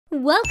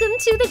Welcome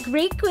to the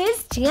Great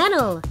Quiz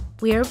channel.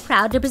 We are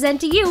proud to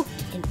present to you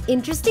an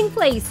interesting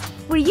place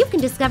where you can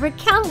discover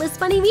countless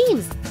funny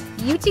memes,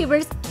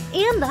 YouTubers,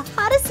 and the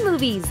hottest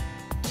movies.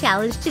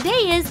 Challenge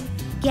today is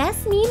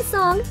Guess Meme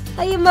Song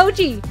by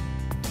Emoji.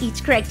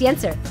 Each correct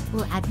answer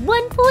will add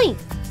 1 point,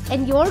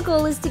 and your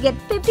goal is to get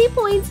 50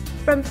 points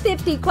from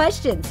 50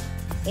 questions.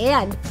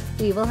 And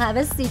we will have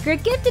a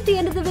secret gift at the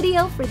end of the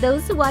video for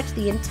those who watch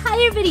the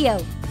entire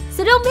video,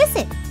 so don't miss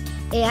it.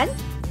 And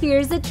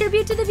here's a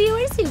tribute to the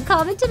viewers who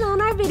commented on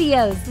our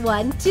videos.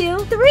 1,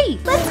 2, 3,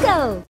 let's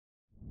go!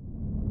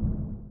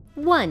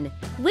 1.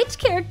 Which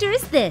character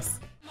is this?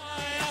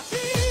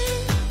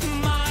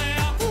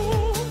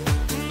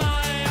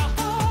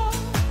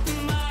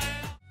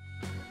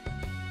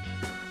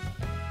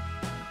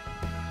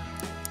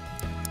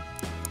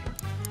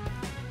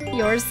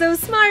 You're so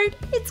smart!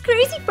 It's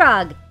Crazy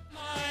Frog!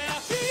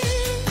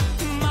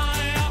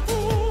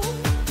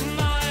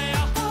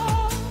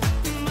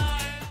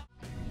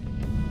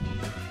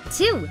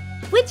 2.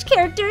 Which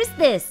character is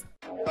this?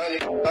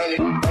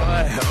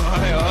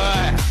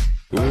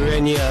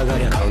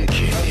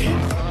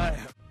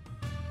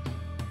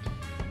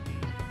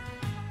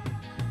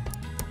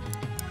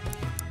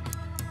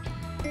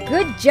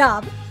 Good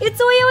job! It's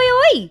Oi Oi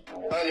Oi!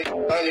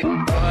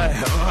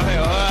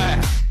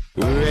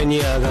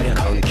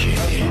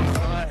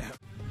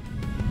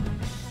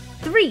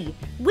 3.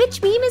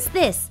 Which meme is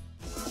this?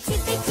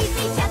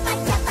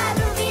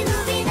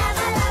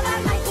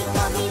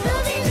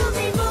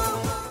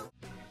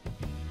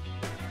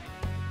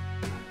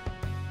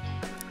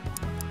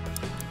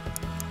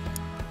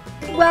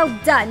 Well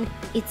done!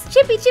 It's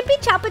Chippy Chippy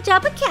Choppa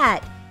Choppa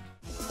Cat!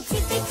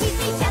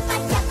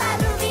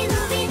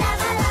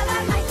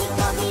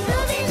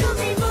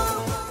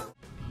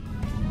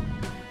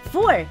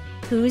 4.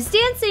 Who's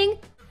dancing?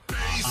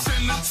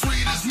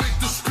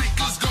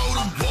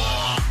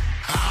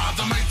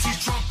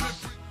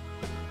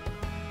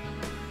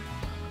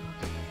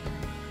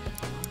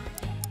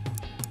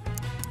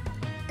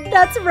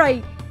 That's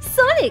right,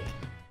 Sonic!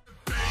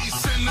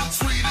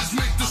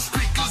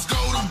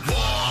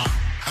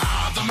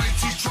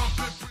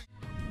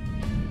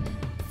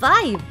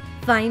 5.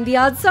 Find the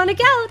odd Sonic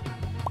out!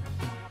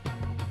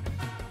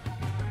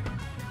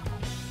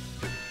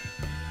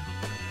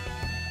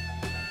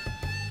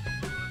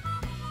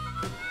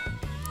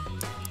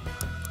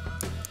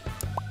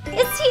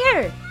 It's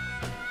here!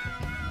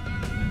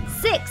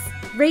 6.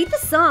 Rate the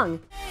song.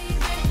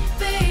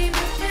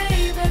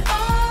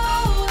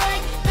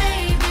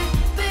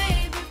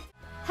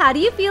 How do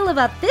you feel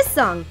about this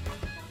song?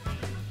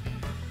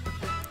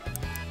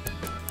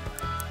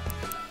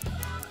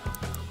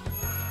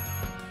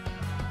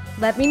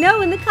 Let me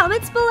know in the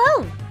comments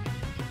below.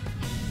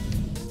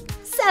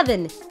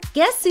 7.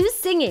 Guess who's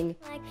singing?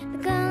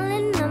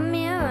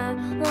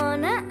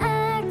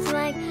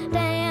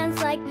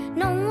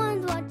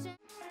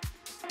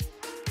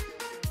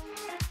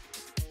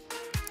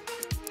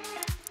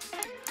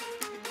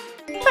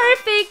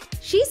 Perfect!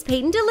 She's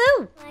Peyton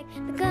DeLue.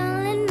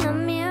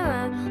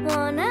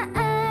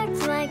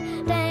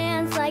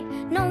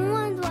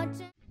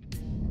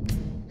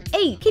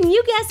 8. Can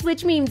you guess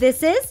which meme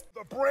this is?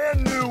 The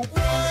brand new 1,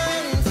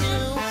 2,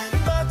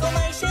 buckle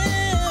my shoe,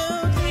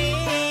 3,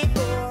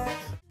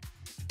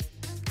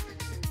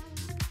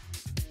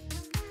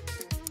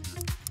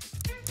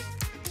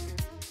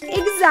 4.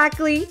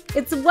 Exactly!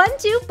 It's 1,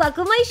 2,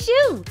 buckle my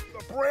shoe!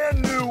 The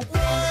brand new 1,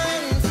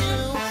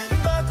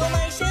 2, buckle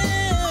my shoe,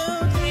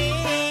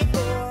 3,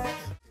 4.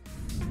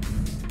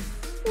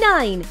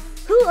 9.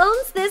 Who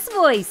owns this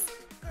voice?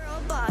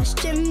 Girl boss,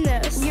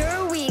 gymnast, you're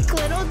a weak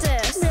little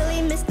diss.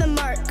 Really missed the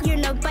mark, you're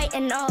no bite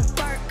and all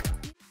bark.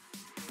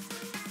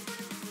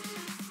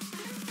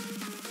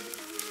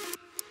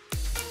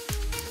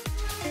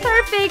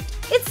 Perfect!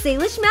 It's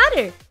Salish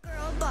Matter!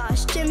 Girl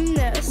boss,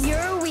 gymnast, you're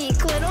a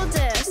weak little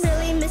diss.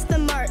 Really missed the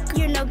mark,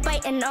 you're no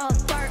bite and all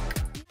bark.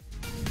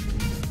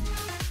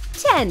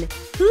 10.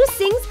 Who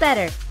sings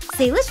better?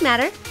 Salish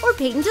Matter or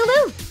Peyton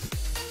DeLue?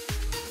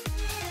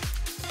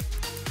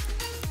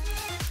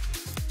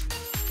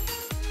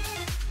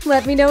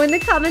 Let me know in the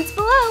comments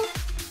below.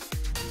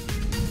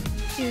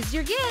 Choose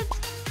your gift.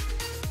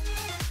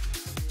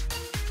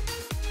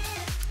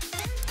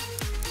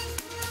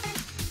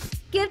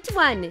 Gift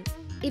 1.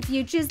 If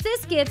you choose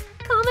this gift,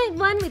 comment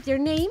 1 with your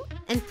name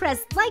and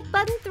press like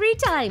button 3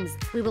 times.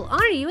 We will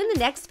honor you in the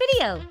next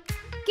video.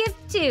 Gift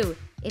 2.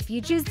 If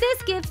you choose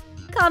this gift,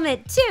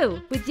 comment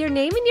 2 with your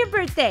name and your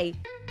birthday.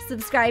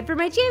 Subscribe for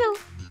my channel.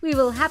 We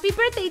will happy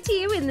birthday to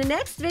you in the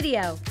next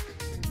video.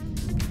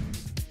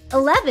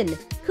 11.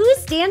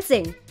 Who's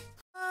dancing?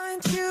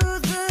 Aren't you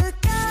the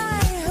guy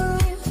who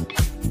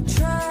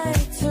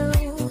tried to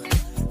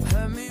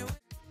hurt me?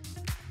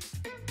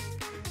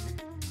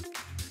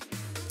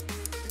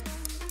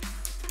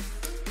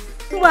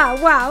 Wow,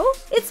 wow!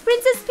 It's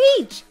Princess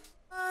Peach!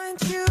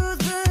 Aren't you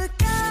the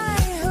guy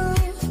who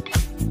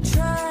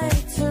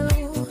tried to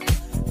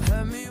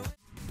hurt me?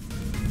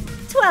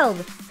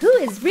 12. Who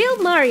is real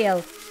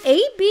Mario?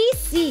 A, B,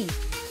 C.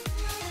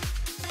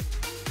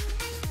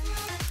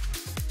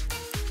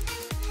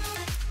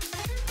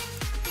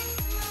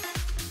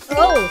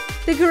 Oh,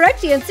 the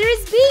correct answer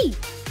is B.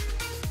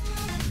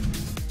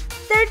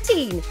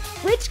 13.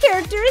 Which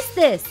character is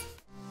this?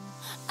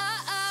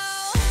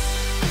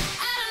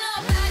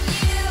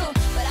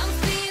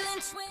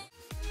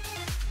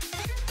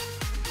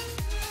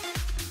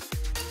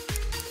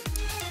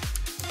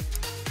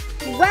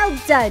 Well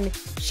done!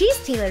 She's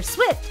Taylor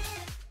Swift.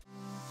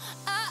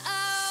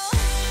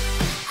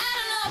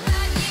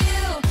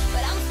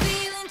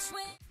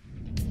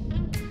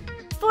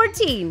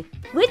 14.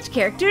 Which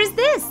character is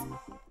this?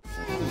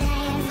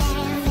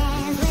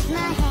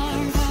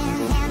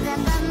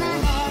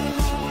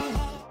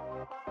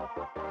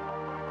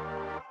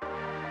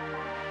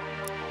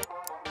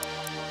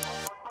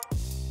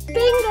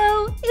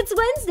 Bingo! It's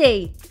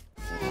Wednesday.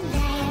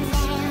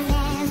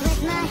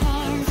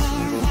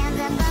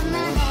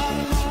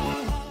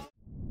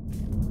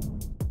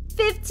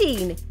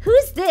 15.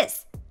 Who's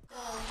this?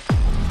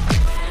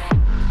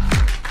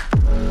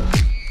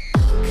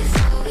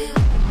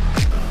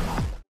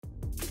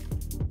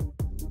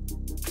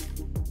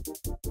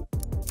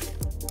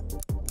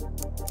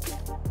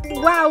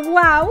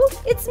 Wow!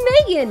 It's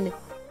Megan!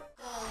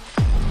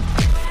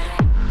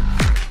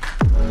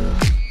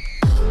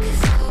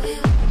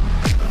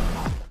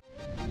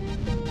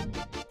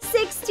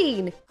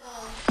 16.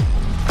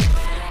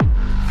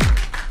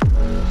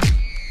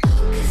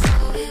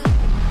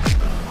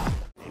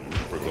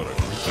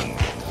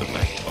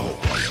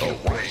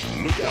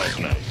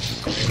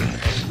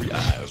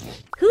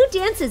 Who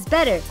dances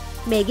better,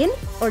 Megan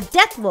or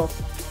Deathwolf?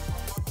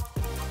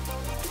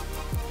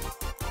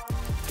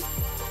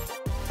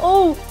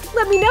 Oh,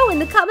 let me know in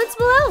the comments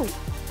below.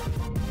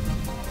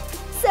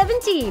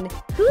 17.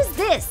 Who's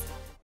this?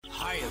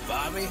 Hiya,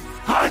 Bobby.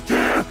 Hi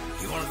there!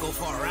 You wanna go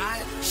for a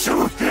ride?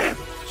 Shoot him!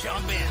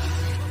 Jump in.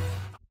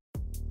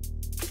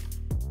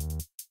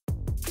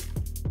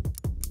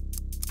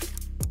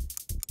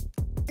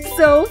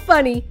 So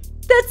funny.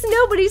 That's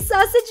nobody's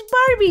sausage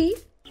Barbie.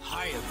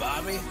 Hiya,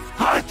 Bobby.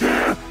 Hi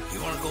there!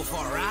 You wanna go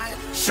for a ride?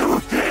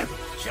 Shoot him!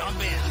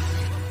 Jump in.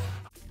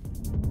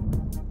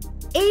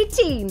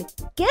 18.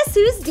 Guess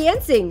who's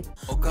dancing?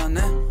 お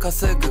金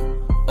稼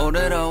ぐ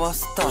俺らは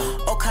スタ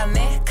ーお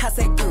金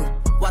稼ぐ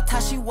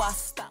私は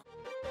スター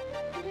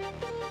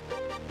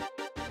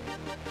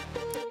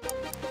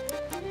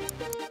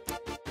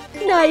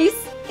Nice!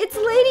 It's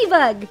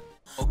Ladybug.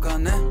 お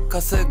金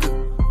稼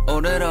ぐ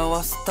俺ら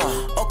はスタ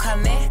ーお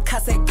金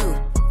稼ぐ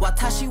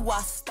私は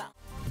スタ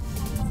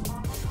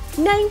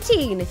ー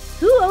 19.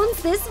 Who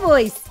owns this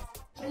voice?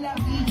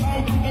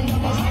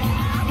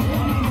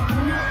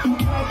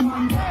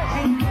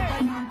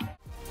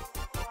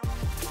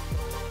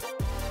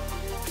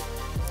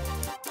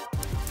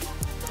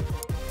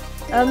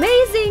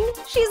 Amazing!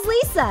 She's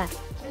Lisa.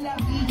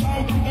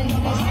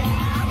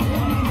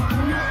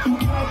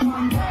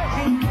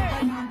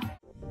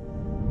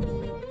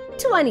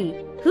 20.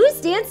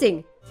 Who's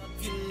dancing?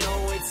 You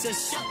know it's a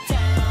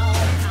shutdown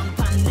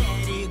간판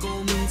내리고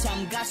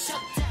문창가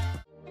shutdown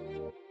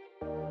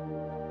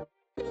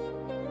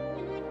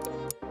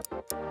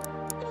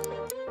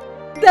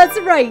That's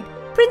right,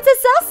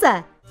 Princess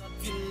Elsa.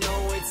 You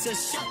know it's a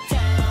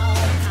shutdown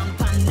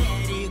간판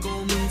내리고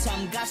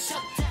문창가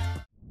shutdown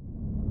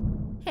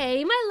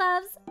Hey, my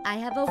loves! I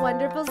have a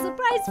wonderful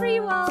surprise for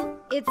you all.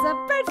 It's a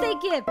birthday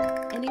gift,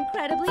 an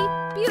incredibly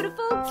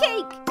beautiful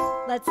cake.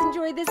 Let's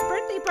enjoy this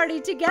birthday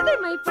party together,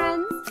 my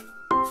friends.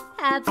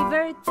 Happy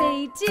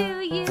birthday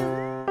to you.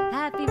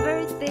 Happy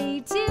birthday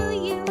to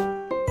you.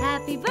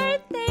 Happy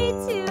birthday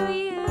to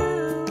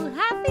you.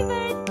 Happy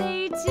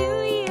birthday to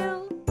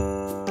you.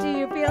 Do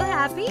you feel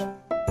happy?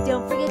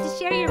 Don't forget to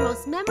share your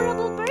most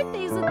memorable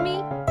birthdays with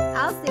me.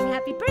 I'll sing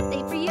happy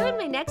birthday for you in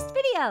my next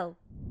video.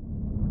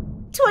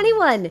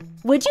 21.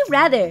 Would you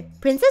rather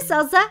Princess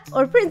Elsa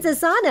or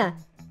Princess Anna?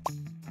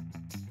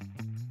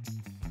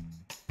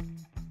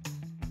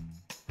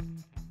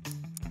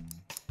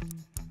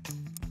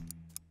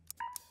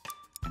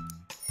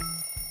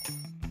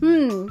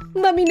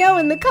 Let me know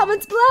in the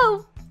comments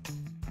below.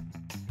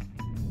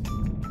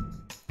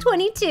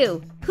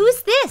 22.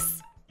 Who's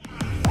this?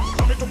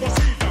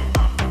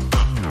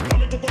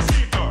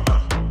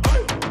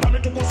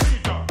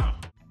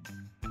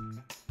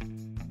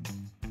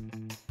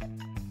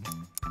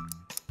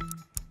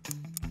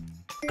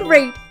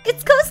 Great,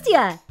 it's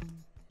Kostya.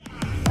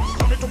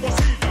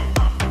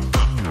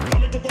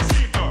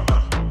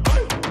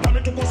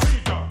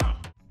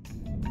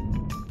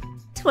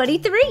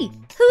 23.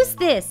 Who's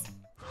this?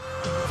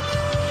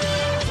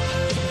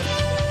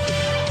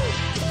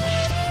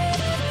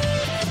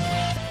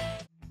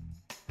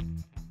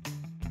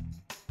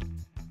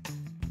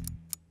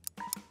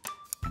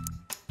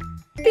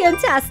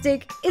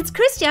 Fantastic! It's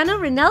Cristiano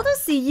Ronaldo,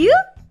 see you?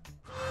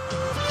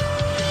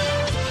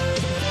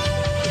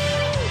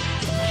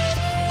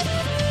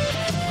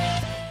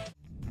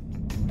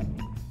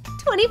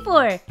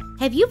 24.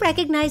 Have you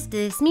recognized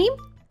this meme?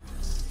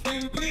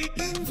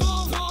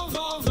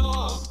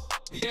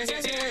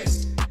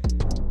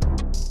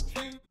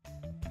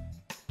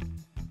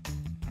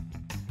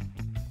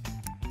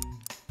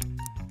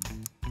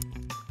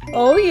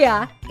 Oh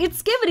yeah,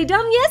 it's skibbity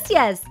dum yes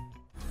yes.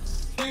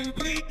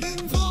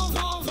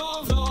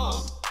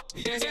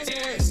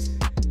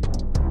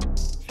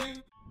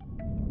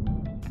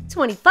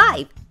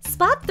 25.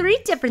 Spot 3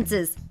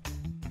 differences.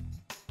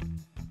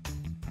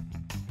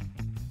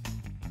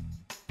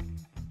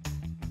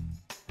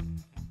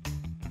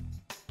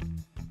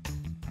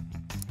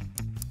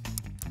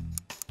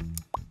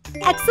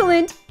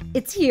 Excellent!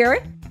 It's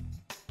here.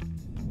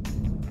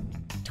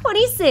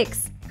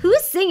 26.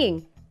 Who's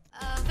singing?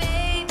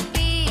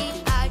 Baby,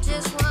 I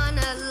just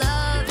wanna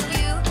love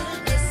you.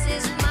 This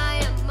is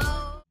my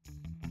emo.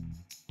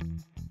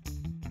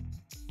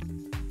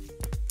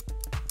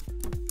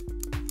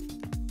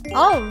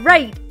 All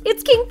right,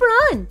 it's King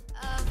Prawn.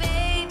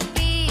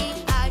 Baby,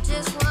 I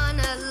just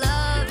wanna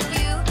love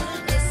you.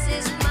 This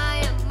is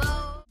my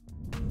emo.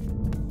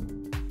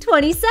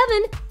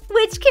 27.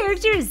 Which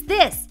character is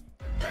this?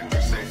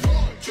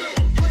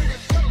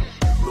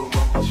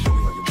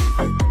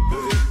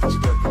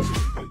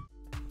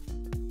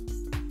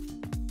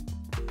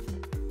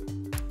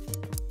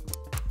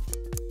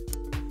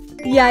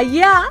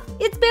 Yeah,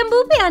 it's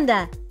Bamboo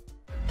Panda.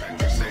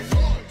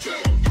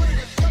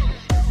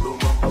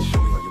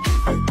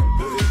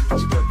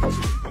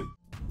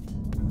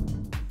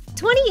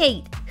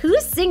 28.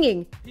 Who's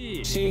singing?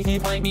 She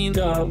might mean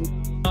dumb.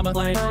 I'm a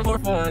like her for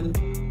fun.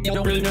 You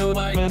don't really know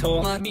why I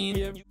told I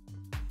mean.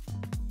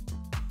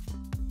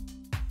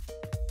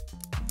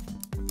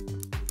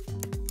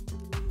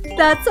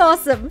 That's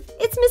awesome.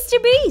 It's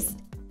Mr. Beast.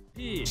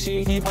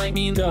 She might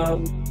mean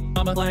dumb.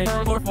 I'm a like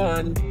her for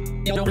fun.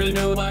 You don't really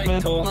know why I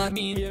told I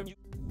mean.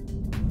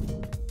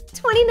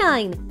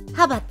 29.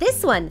 How about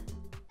this one?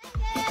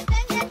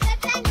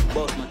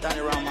 Boss, man, turn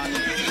around, man.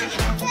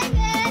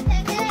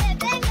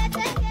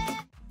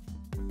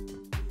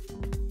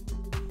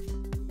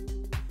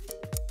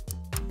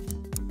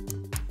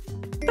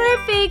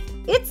 Perfect.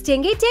 It's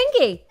Tenge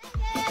Tenge.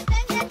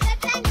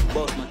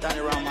 Boss, man, turn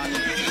around, man.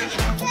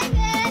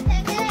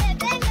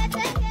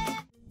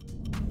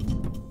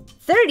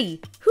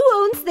 30. Who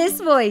owns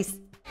this voice?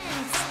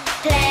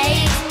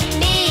 Play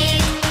me,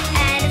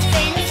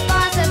 anything is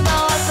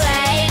possible.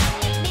 Play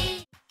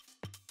me.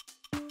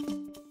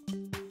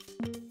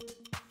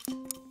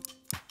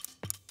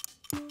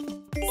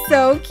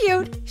 So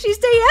cute. She's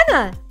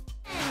Diana.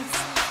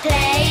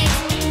 Play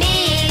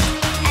me,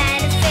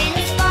 anything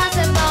is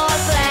possible.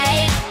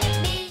 Play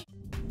me.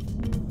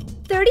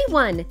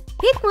 31.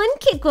 Pick one,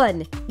 kick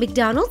one.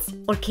 McDonald's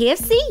or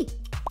KFC?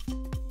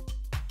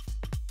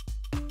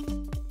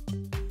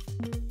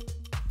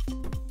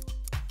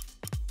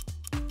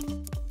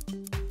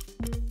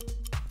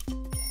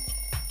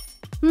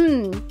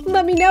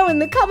 Let me know in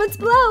the comments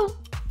below.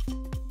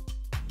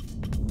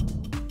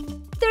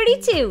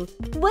 32.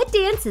 What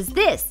dance is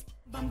this?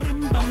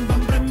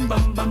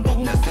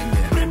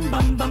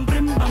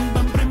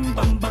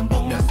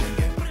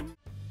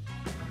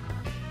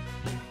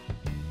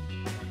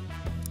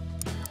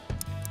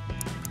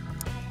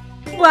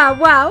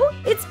 Wow,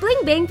 it's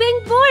Bling Bang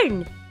Bang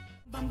Born.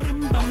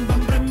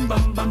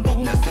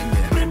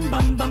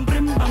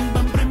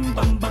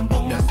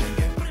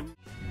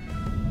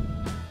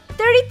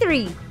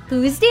 33.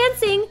 Who's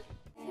dancing?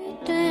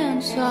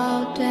 Dance,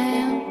 I'll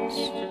dance.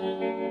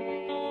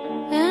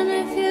 And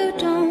if you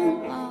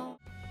don't, I'll...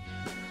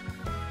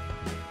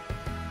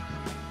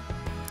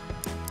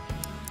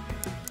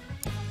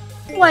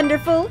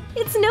 Wonderful.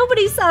 It's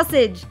Nobody's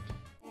Sausage.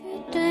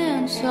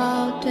 Dance,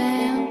 I'll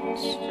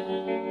dance.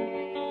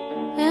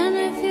 And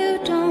if you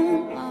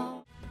don't,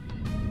 I'll...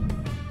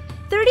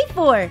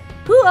 34.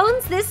 Who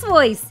owns this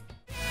voice?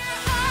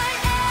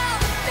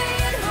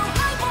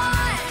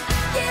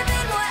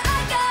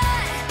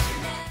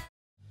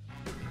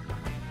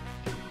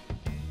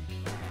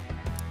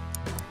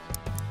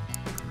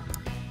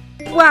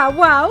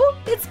 Wow,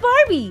 it's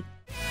Barbie.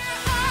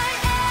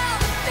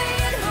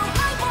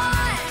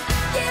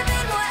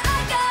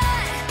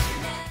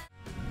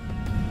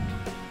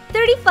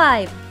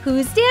 35.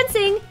 Who's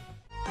dancing?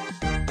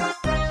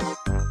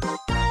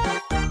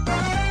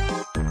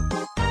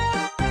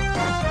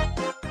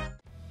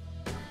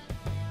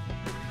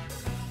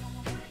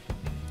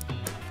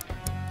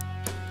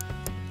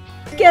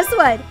 Guess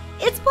what?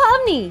 It's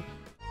Pomni.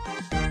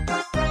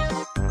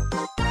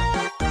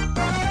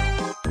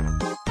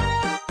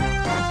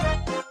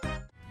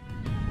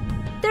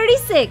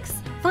 36.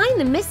 Find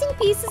the missing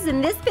pieces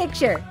in this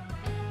picture.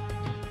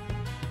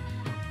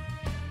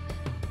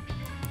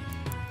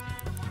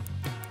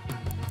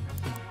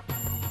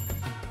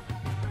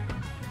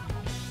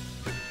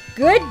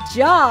 Good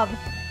job!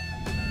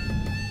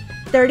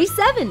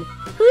 37.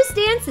 Whose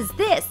dance is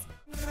this?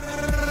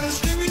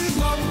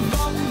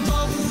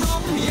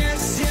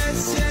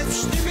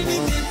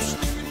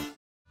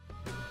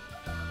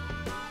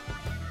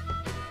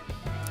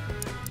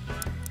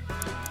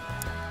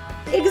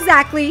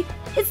 Exactly!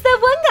 It's that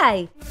one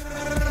guy!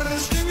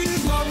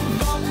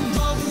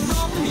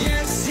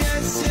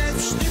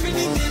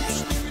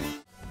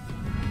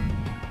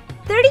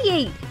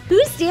 38.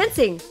 Who's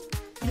dancing?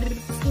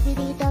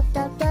 Skibbity dop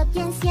dop dop,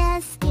 yes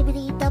yes.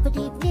 Skibbity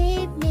doppity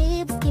dip dip.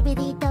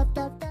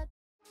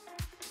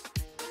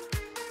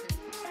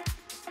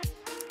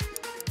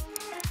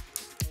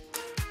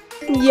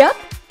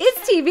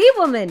 TV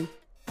woman.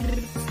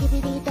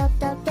 Skibbity dub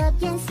dub dub,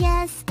 yes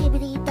yes.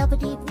 Skibbity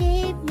dubbity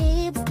nib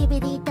nib.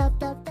 Skibbity dub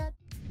dub dub.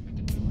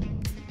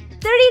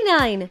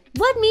 39.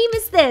 What meme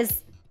is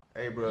this?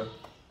 Hey, bro.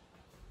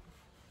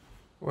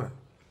 What?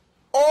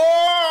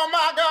 Oh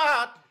my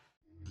God!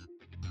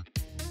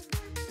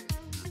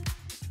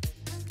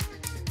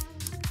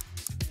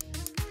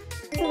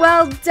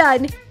 Well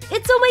done.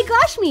 It's oh my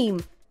gosh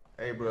meme.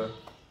 Hey, bro.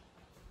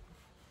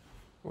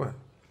 What?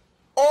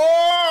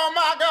 Oh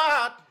my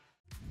God!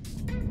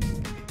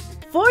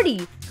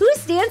 40.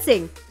 Who's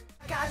dancing?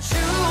 Got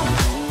you,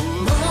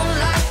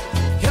 moonlight,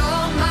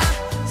 you're my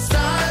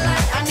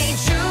starlight. I need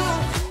you.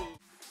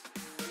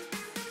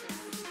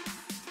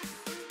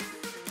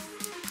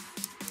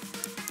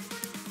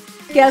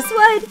 Guess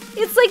what?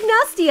 It's like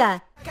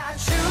Nastia. Got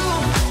you,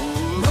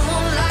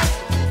 moonlight,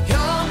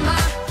 you're my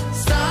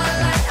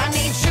starlight. I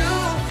need you.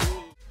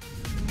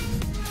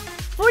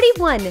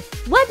 41.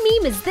 What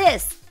meme is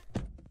this?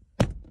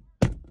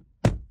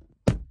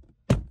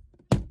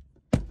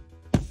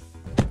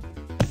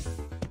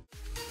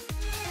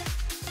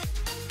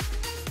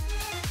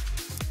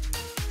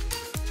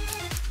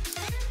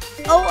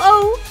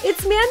 Oh,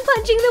 it's man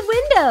punching the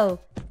window.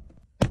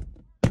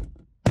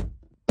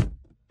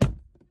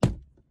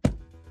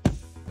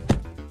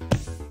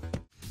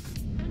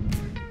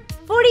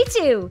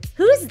 42.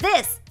 Who's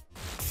this?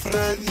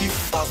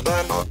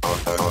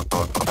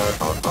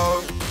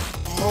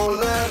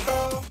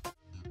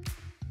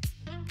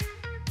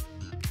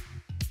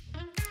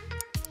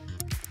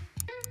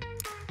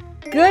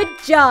 Good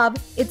job.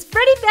 It's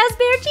Freddy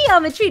Fazbear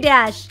Geometry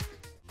Dash.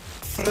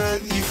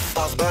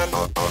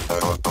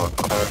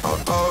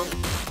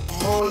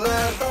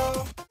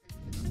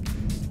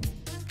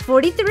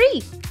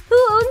 43. Who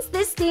owns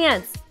this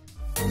dance?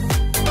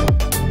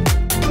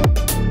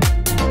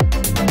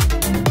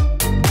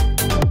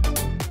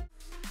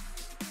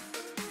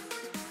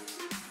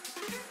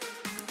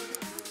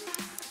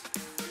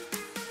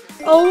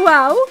 Oh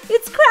wow,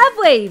 it's Crab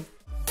Wave.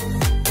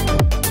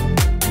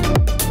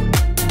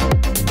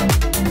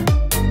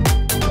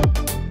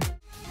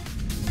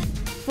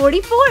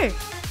 44.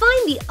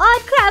 Find the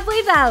odd Crab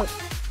Wave out.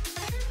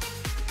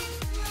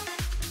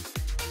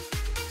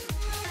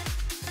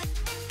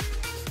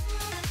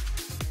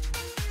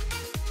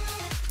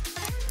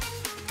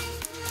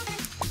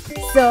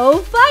 So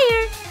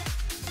fire.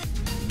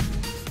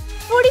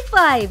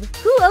 45.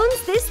 Who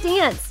owns this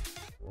dance?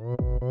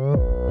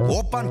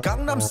 Oppan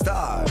Gangnam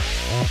Style.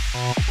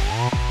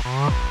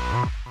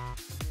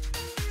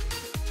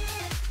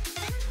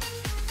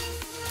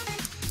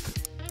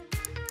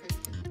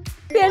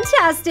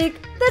 Fantastic!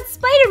 That's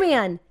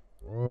Spider-Man!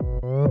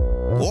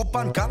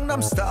 Oppan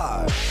Gangnam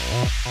Style.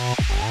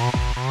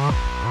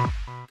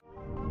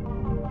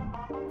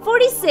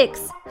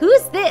 46.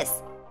 Who's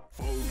this?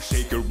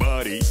 Shake your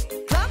body.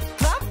 Clap,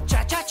 clap,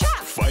 cha cha cha.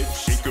 5.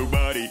 Shake your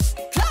body.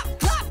 Clap,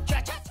 clap,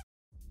 cha cha cha.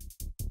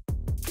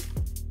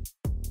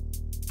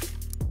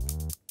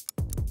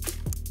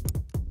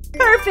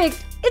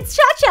 Perfect! It's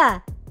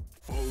Cha-Cha!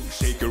 4.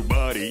 Shake your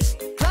body.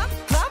 Clap,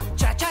 clap,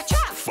 cha cha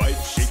cha. 5.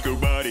 Shake your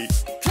body.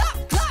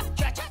 Clap, clap,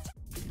 cha cha cha.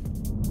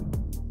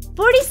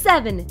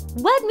 47.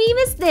 What meme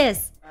is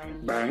this?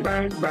 Bang,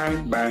 bang,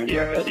 bang, bang,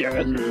 yeah,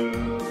 yeah, no.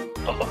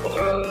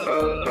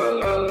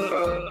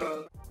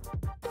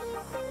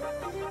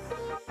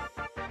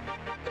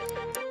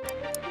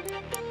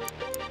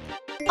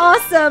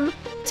 Awesome!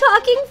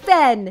 Talking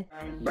Fen!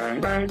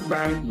 Bang, bang,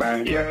 bang,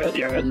 bang, yeah,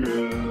 yeah,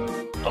 no.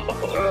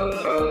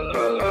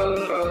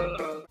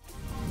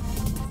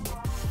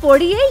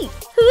 48.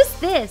 Who's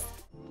this?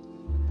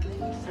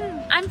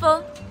 I'm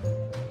full.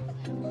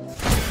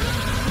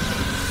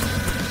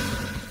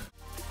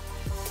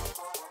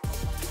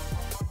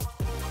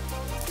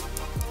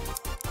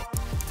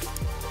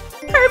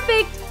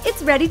 Perfect!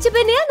 It's Ready to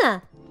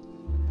Banana!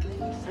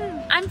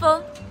 I'm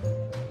full.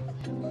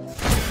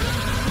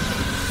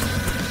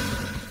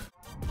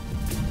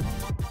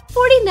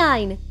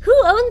 49. Who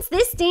owns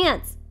this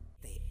dance?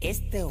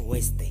 Este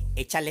oeste,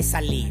 échale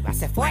saliva,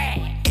 se fue.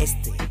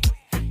 Este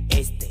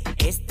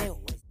oeste.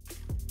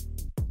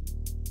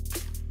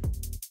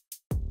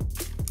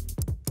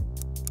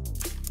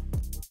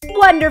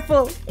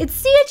 Wonderful! It's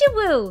Sia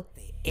Jiwoo!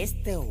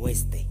 Este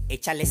oeste,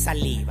 échale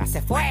saliva,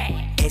 se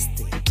fue.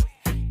 Este oeste.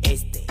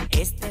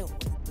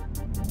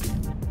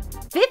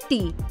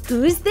 50.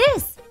 Who's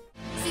this?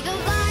 See the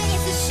light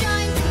as it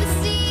shines in the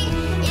sea.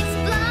 It's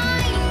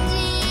blinding.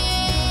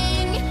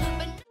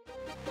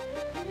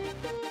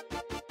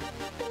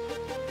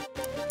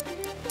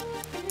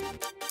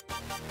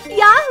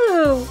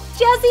 Yahoo!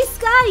 Jazzy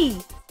Sky!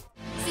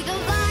 See the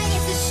light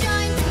as it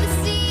shines in the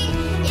sea.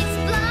 It's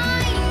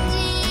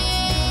blinding.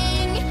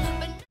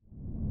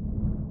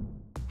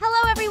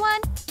 Hello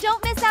everyone!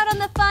 Don't miss out on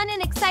the fun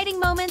and exciting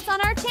moments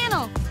on our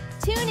channel.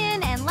 Tune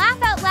in and laugh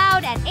out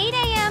loud at 8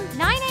 a.m.,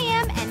 9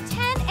 a.m., and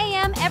 10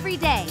 a.m. every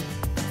day.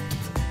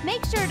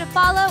 Make sure to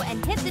follow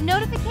and hit the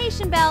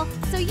notification bell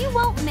so you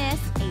won't miss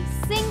a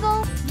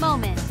single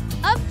moment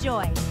of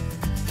joy.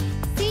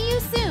 See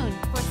you soon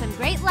for some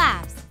great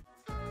laughs.